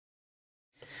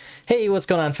Hey, what's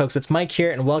going on, folks? It's Mike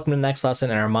here, and welcome to the next lesson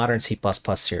in our modern C++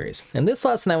 series. In this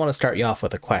lesson, I want to start you off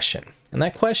with a question. And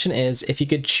that question is, if you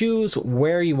could choose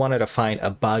where you wanted to find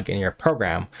a bug in your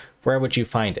program, where would you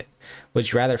find it?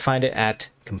 Would you rather find it at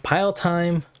compile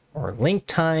time, or link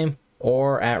time,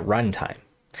 or at runtime?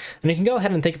 And you can go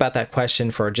ahead and think about that question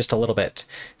for just a little bit.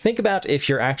 Think about if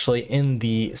you're actually in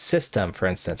the system, for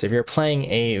instance. If you're playing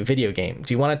a video game,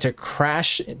 do you want it to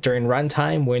crash during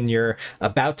runtime when you're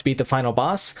about to beat the final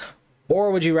boss?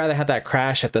 Or would you rather have that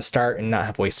crash at the start and not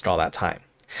have wasted all that time?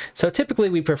 So typically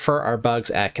we prefer our bugs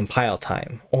at compile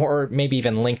time, or maybe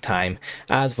even link time,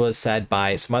 as was said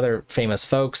by some other famous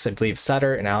folks, I believe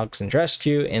Sutter and Alex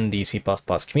Andrescu in the C++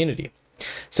 community.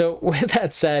 So with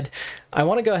that said, I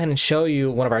want to go ahead and show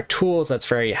you one of our tools that's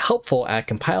very helpful at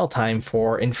compile time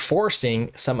for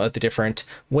enforcing some of the different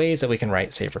ways that we can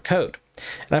write safer code.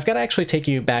 And I've got to actually take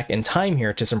you back in time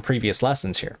here to some previous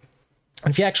lessons here.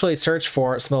 If you actually search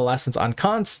for some of the lessons on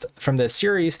const from this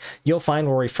series, you'll find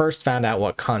where we first found out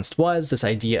what const was, this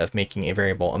idea of making a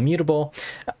variable immutable,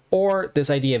 or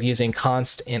this idea of using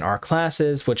const in our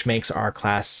classes, which makes our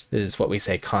classes what we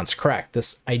say const correct,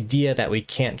 this idea that we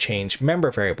can't change member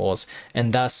variables,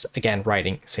 and thus, again,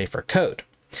 writing safer code.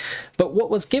 But what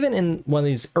was given in one of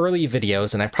these early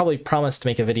videos, and I probably promised to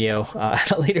make a video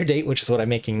at a later date, which is what I'm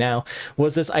making now,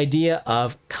 was this idea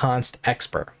of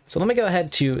constexpr. So let me go ahead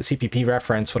to CPP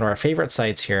reference, one of our favorite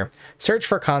sites here, search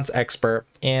for constexpr,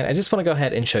 and I just want to go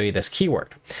ahead and show you this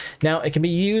keyword. Now, it can be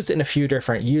used in a few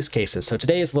different use cases, so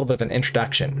today is a little bit of an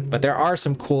introduction, but there are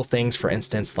some cool things, for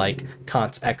instance, like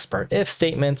constexpr if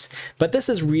statements, but this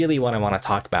is really what I want to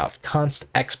talk about,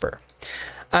 constexpr.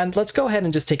 And let's go ahead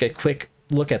and just take a quick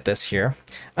look at this here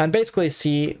and basically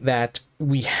see that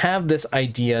we have this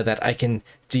idea that I can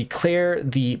declare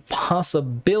the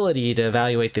possibility to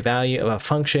evaluate the value of a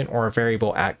function or a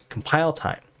variable at compile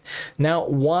time. Now,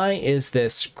 why is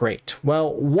this great?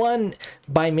 Well, one,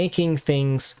 by making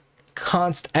things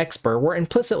constexpr, we're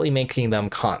implicitly making them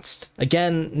const.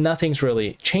 Again, nothing's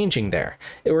really changing there.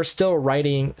 We're still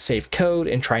writing safe code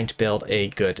and trying to build a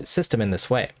good system in this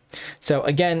way. So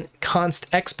again,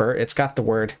 constexpr, it's got the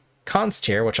word const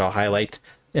here, which I'll highlight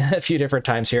a few different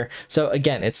times here. So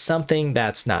again, it's something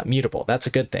that's not mutable. That's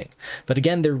a good thing. But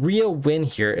again, the real win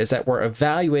here is that we're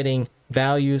evaluating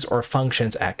values or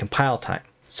functions at compile time.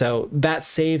 So that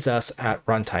saves us at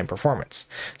runtime performance.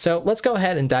 So let's go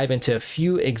ahead and dive into a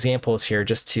few examples here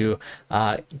just to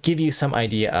give you some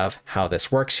idea of how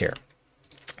this works here.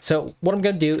 So what I'm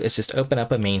going to do is just open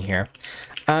up a main here,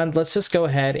 and let's just go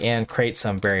ahead and create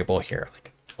some variable here,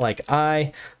 like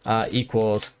I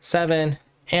equals 7,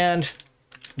 and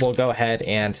we'll go ahead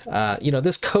and,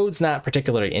 this code's not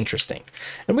particularly interesting.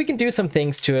 And we can do some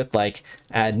things to it like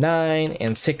add 9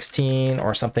 and 16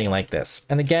 or something like this.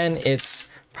 And again, it's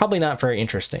probably not very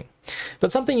interesting.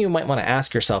 But something you might want to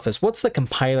ask yourself is, what's the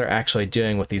compiler actually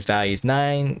doing with these values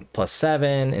 9 plus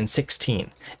 7 and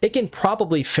 16? It can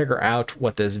probably figure out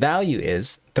what this value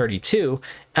is, 32,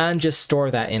 and just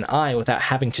store that in I without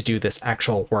having to do this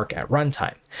actual work at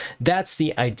runtime. That's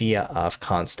the idea of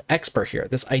constexpr here,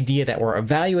 this idea that we're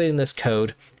evaluating this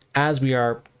code as we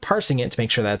are parsing it to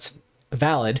make sure that's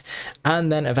valid,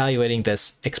 and then evaluating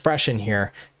this expression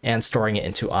here and storing it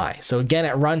into I. So again,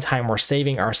 at runtime, we're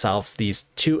saving ourselves these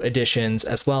two additions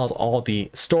as well as all the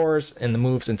stores and the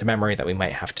moves into memory that we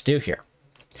might have to do here.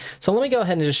 So let me go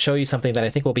ahead and just show you something that I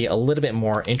think will be a little bit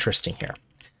more interesting here.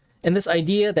 And this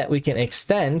idea that we can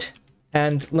extend,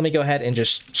 and let me go ahead and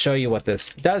just show you what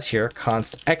this does here,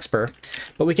 constexpr,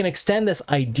 but we can extend this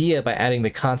idea by adding the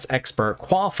constexpr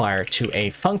qualifier to a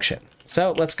function.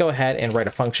 So let's go ahead and write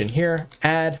a function here,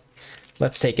 add,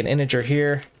 let's take an integer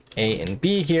here, a and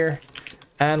b here,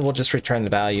 and we'll just return the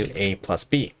value a plus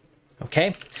b.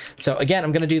 Okay, so again,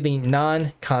 I'm going to do the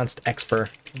non-constexpr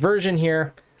version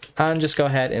here, and just go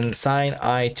ahead and assign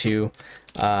I to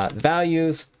the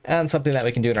values, and something that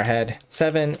we can do in our head,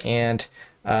 7 and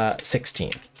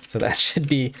 16. So that should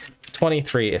be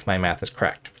 23 if my math is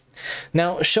correct.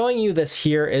 Now, showing you this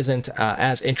here isn't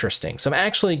as interesting. So I'm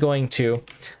actually going to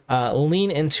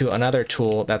lean into another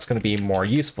tool that's going to be more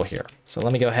useful here. So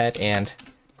let me go ahead and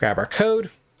grab our code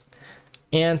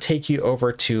and take you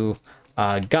over to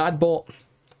Godbolt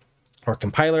or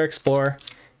Compiler Explorer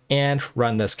and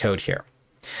run this code here.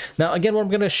 Now, again, what I'm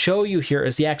going to show you here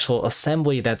is the actual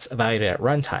assembly that's evaluated at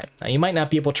runtime. Now, you might not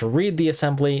be able to read the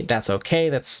assembly. That's okay.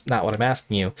 That's not what I'm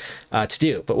asking you to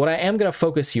do. But what I am going to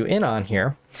focus you in on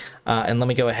here, and let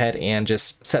me go ahead and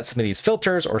just set some of these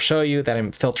filters or show you that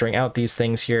I'm filtering out these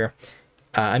things here.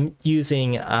 I'm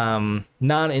using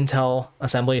non-Intel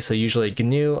assembly, so usually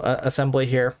GNU assembly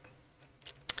here.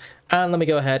 And let me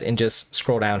go ahead and just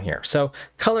scroll down here. So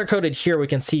color coded here, we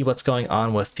can see what's going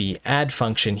on with the add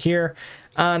function here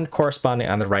and corresponding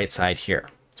on the right side here.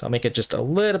 So I'll make it just a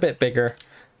little bit bigger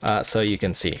so you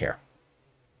can see here.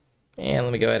 And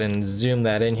let me go ahead and zoom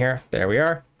that in here. There we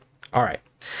are. All right.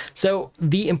 So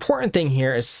the important thing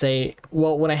here is say,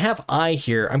 well, when I have I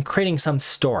here, I'm creating some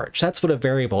storage. That's what a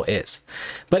variable is.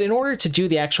 But in order to do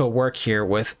the actual work here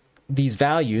with these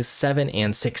values, 7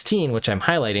 and 16, which I'm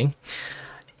highlighting,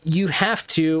 you have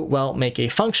to, well, make a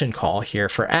function call here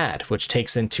for add, which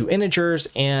takes in 2 integers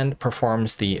and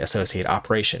performs the associated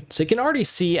operation. So you can already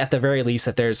see at the very least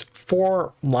that there's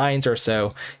 4 lines or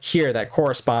so here that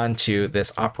correspond to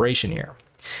this operation here.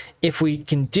 If we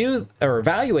can do or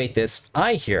evaluate this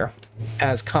I here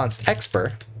as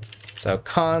constexpr, so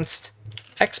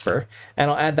constexpr, and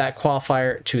I'll add that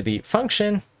qualifier to the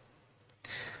function.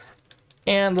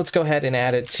 And let's go ahead and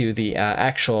add it to the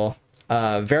actual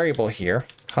variable here,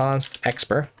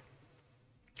 constexpr,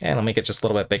 and I'll make it just a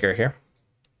little bit bigger here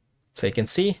so you can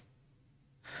see.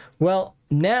 Well,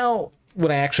 now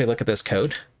when I actually look at this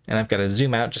code, and I've got to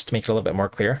zoom out just to make it a little bit more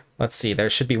clear. Let's see,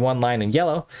 there should be 1 line in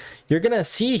yellow. You're going to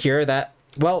see here that,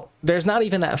 well, there's not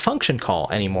even that function call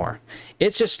anymore.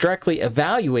 It's just directly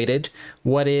evaluated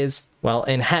what is, well,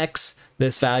 in hex,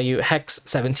 this value, hex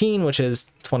 17, which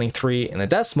is 23 in the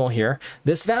decimal here,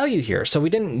 this value here. So we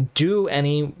didn't do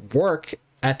any work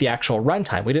at the actual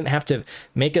runtime. We didn't have to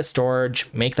make a storage,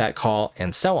 make that call,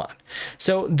 and so on.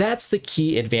 So that's the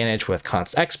key advantage with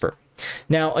constexpr.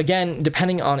 Now, again,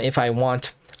 depending on if I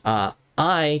want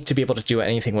I to be able to do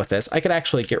anything with this, I could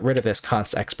actually get rid of this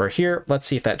constexpr here. Let's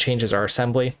see if that changes our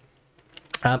assembly.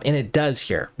 And it does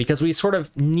here, because we sort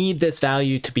of need this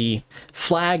value to be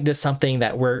flagged as something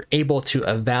that we're able to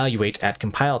evaluate at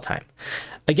compile time.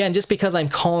 Again, just because I'm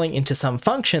calling into some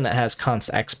function that has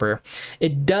constexpr,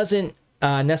 it doesn't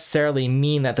necessarily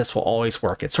mean that this will always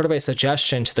work. It's sort of a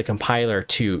suggestion to the compiler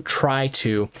to try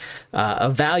to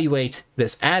evaluate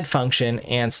this add function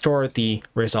and store the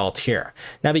result here.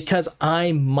 Now, because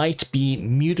I might be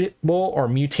mutable or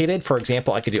mutated, for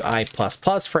example, I could do I++,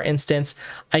 for instance,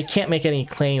 I can't make any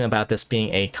claim about this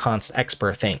being a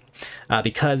constexpr thing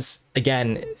because,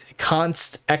 again,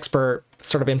 constexpr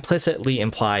sort of implicitly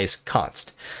implies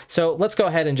const. So let's go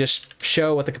ahead and just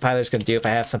show what the compiler is going to do if I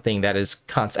have something that is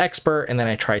constexpr and then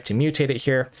I try to mutate it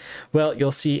here. Well,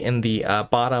 you'll see in the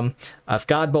bottom of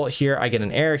Godbolt here, I get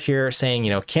an error here saying,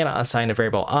 cannot assign a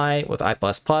variable I with I++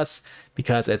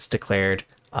 because it's declared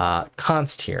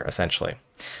const here, essentially.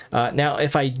 Now,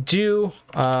 if I do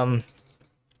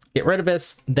get rid of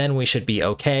this, then we should be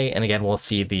okay. And again, we'll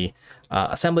see the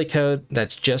assembly code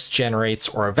that just generates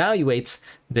or evaluates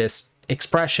this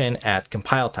expression at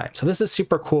compile time. So this is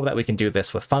super cool that we can do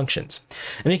this with functions.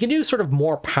 And you can do sort of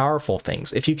more powerful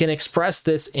things. If you can express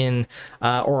this in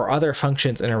or other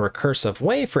functions in a recursive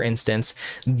way, for instance,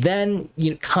 then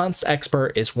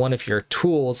constexpr is one of your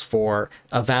tools for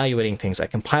evaluating things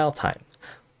at compile time.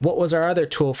 What was our other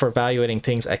tool for evaluating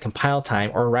things at compile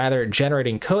time, or rather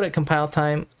generating code at compile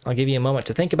time? I'll give you a moment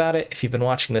to think about it if you've been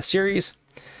watching this series.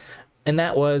 And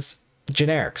that was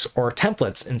generics or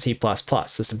templates in C++,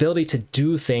 this ability to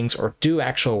do things or do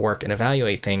actual work and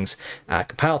evaluate things at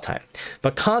compile time.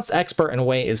 But constexpr, in a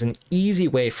way, is an easy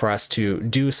way for us to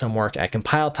do some work at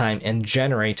compile time and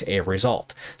generate a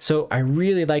result. So I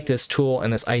really like this tool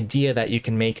and this idea that you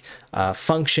can make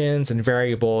functions and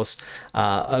variables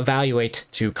evaluate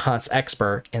to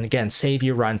constexpr and, again, save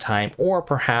you runtime or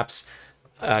perhaps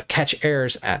catch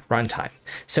errors at runtime.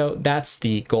 So that's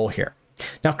the goal here.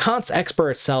 Now,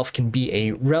 constexpr itself can be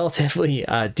a relatively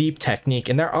deep technique,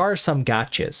 and there are some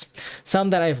gotchas. Some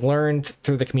that I've learned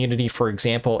through the community, for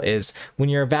example, is when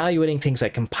you're evaluating things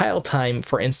at compile time,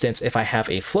 for instance, if I have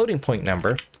a floating point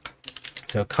number,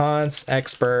 so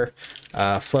constexpr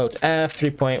float f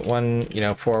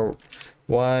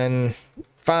 3.1,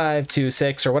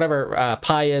 526 or whatever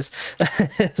pi is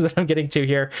what I'm getting to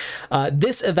here.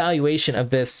 This evaluation of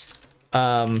this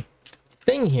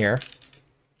thing here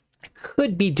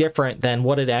could be different than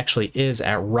what it actually is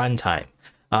at runtime.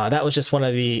 That was just one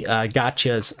of the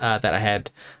gotchas that I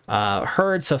had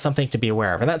heard, so something to be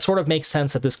aware of. And that sort of makes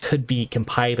sense that this could be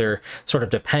compiler sort of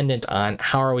dependent on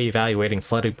how are we evaluating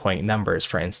floating point numbers,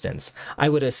 for instance. I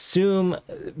would assume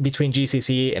between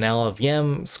GCC and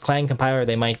LLVM's Clang compiler,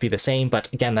 they might be the same,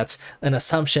 but again, that's an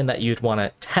assumption that you'd want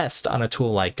to test on a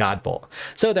tool like Godbolt.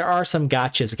 So there are some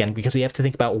gotchas, again, because you have to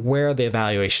think about where the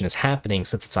evaluation is happening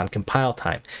since it's on compile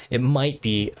time. It might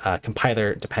be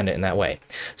compiler dependent in that way.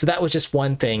 So that was just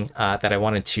one thing that I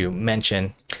wanted to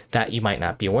mention that you might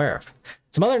not be aware of.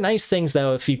 Some other nice things,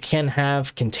 though, if you can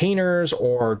have containers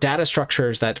or data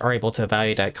structures that are able to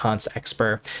evaluate at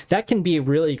constexpr, that can be a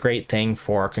really great thing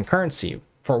for concurrency.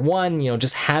 For one,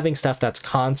 just having stuff that's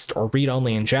const or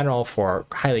read-only in general for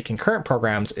highly concurrent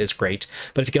programs is great.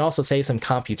 But if you can also save some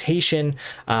computation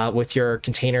with your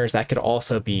containers, that could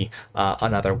also be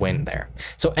another win there.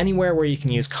 So anywhere where you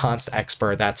can use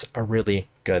constexpr, that's a really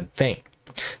good thing.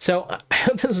 So I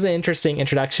hope this was an interesting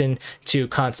introduction to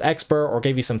constexpr, or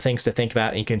gave you some things to think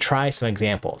about, and you can try some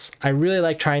examples. I really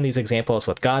like trying these examples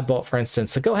with Godbolt, for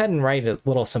instance, so go ahead and write a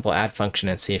little simple add function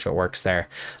and see if it works there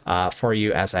for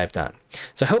you, as I've done.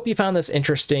 So I hope you found this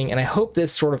interesting, and I hope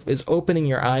this sort of is opening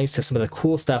your eyes to some of the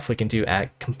cool stuff we can do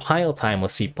at compile time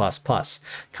with C++,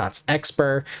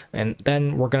 constexpr, and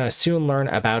then we're going to soon learn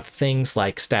about things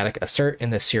like static assert in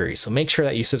this series. So make sure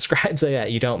that you subscribe so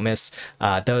that you don't miss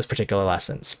those particular lessons.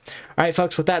 All right,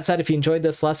 folks, with that said, if you enjoyed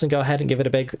this lesson, go ahead and give it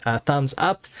a big thumbs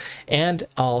up, and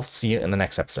I'll see you in the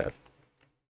next episode.